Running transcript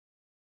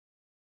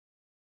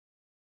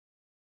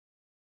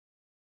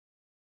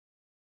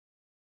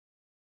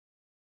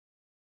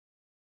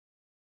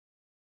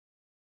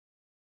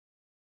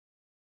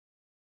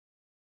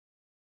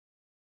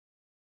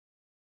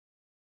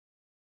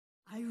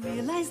I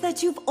realize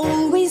that you've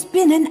always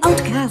been an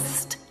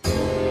outcast.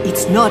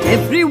 It's not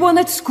everyone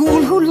at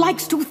school who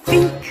likes to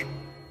think.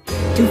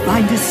 To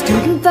find a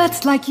student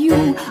that's like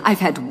you, I've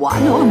had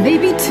one or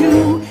maybe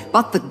two,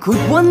 but the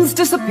good ones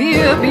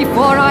disappear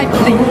before I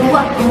blink.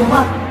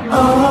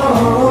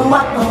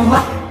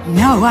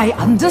 Now I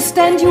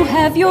understand you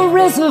have your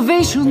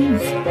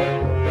reservations.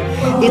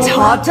 It's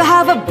hard to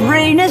have a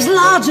brain as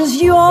large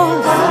as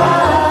yours.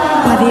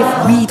 But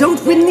if we don't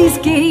win these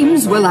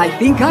games, well, I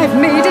think I've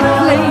made it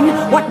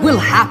plain what will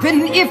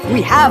happen if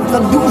we have the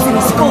losing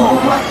score.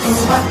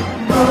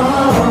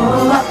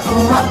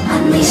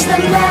 Unleash the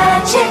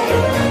magic,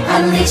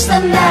 unleash the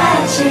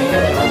magic.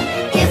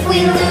 If we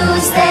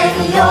lose, then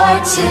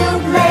you're to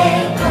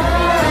blame.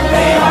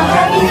 They all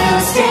have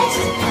used it,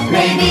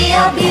 maybe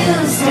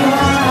abused it.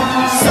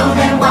 So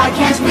then why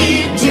can't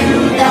we do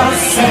the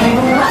same?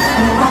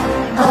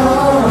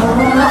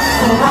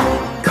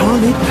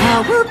 Call it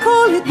power,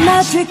 call it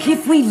magic.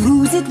 If we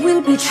lose it,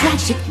 will be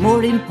tragic.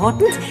 More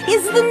important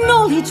is the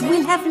knowledge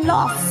we'll have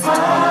lost.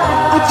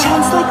 A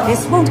chance like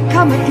this won't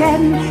come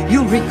again.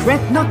 You'll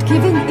regret not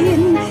giving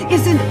in.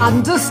 Isn't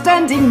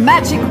understanding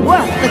magic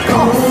worth the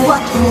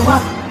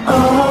cost?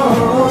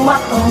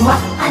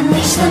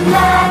 Unleash the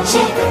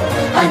magic,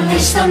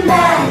 unleash the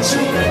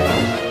magic.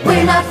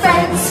 We're not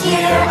friends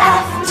here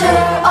after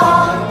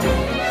all.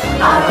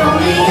 Our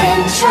only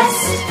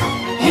interest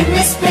in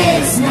this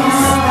business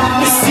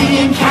is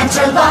seeing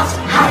Canterlot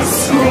High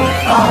School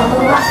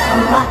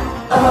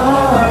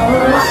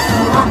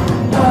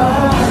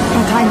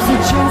What I'm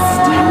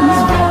suggesting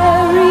is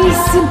very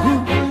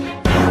simple,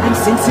 and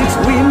since it's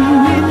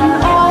win-win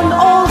on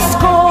all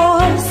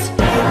scores,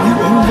 you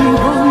only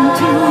want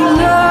to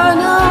learn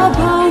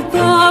about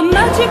the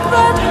magic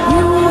that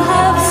you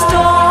have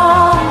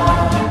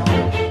stored.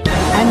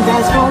 And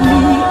as for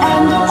me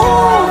and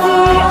all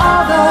the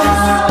others,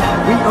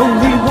 we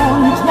only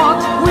want what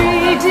we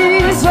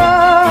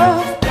deserve.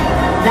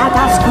 That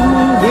our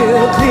school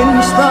will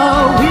clinch the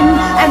win,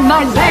 and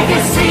my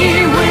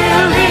legacy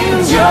will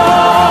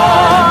endure.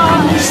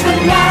 Unleash the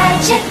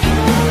magic,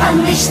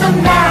 unleash the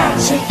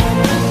magic.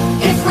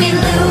 If we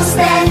lose,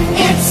 then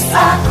it's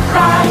a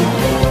crime.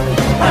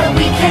 But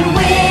we can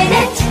win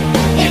it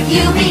if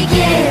you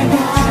begin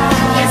it.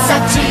 It's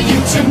up to you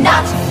to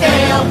not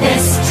fail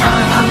this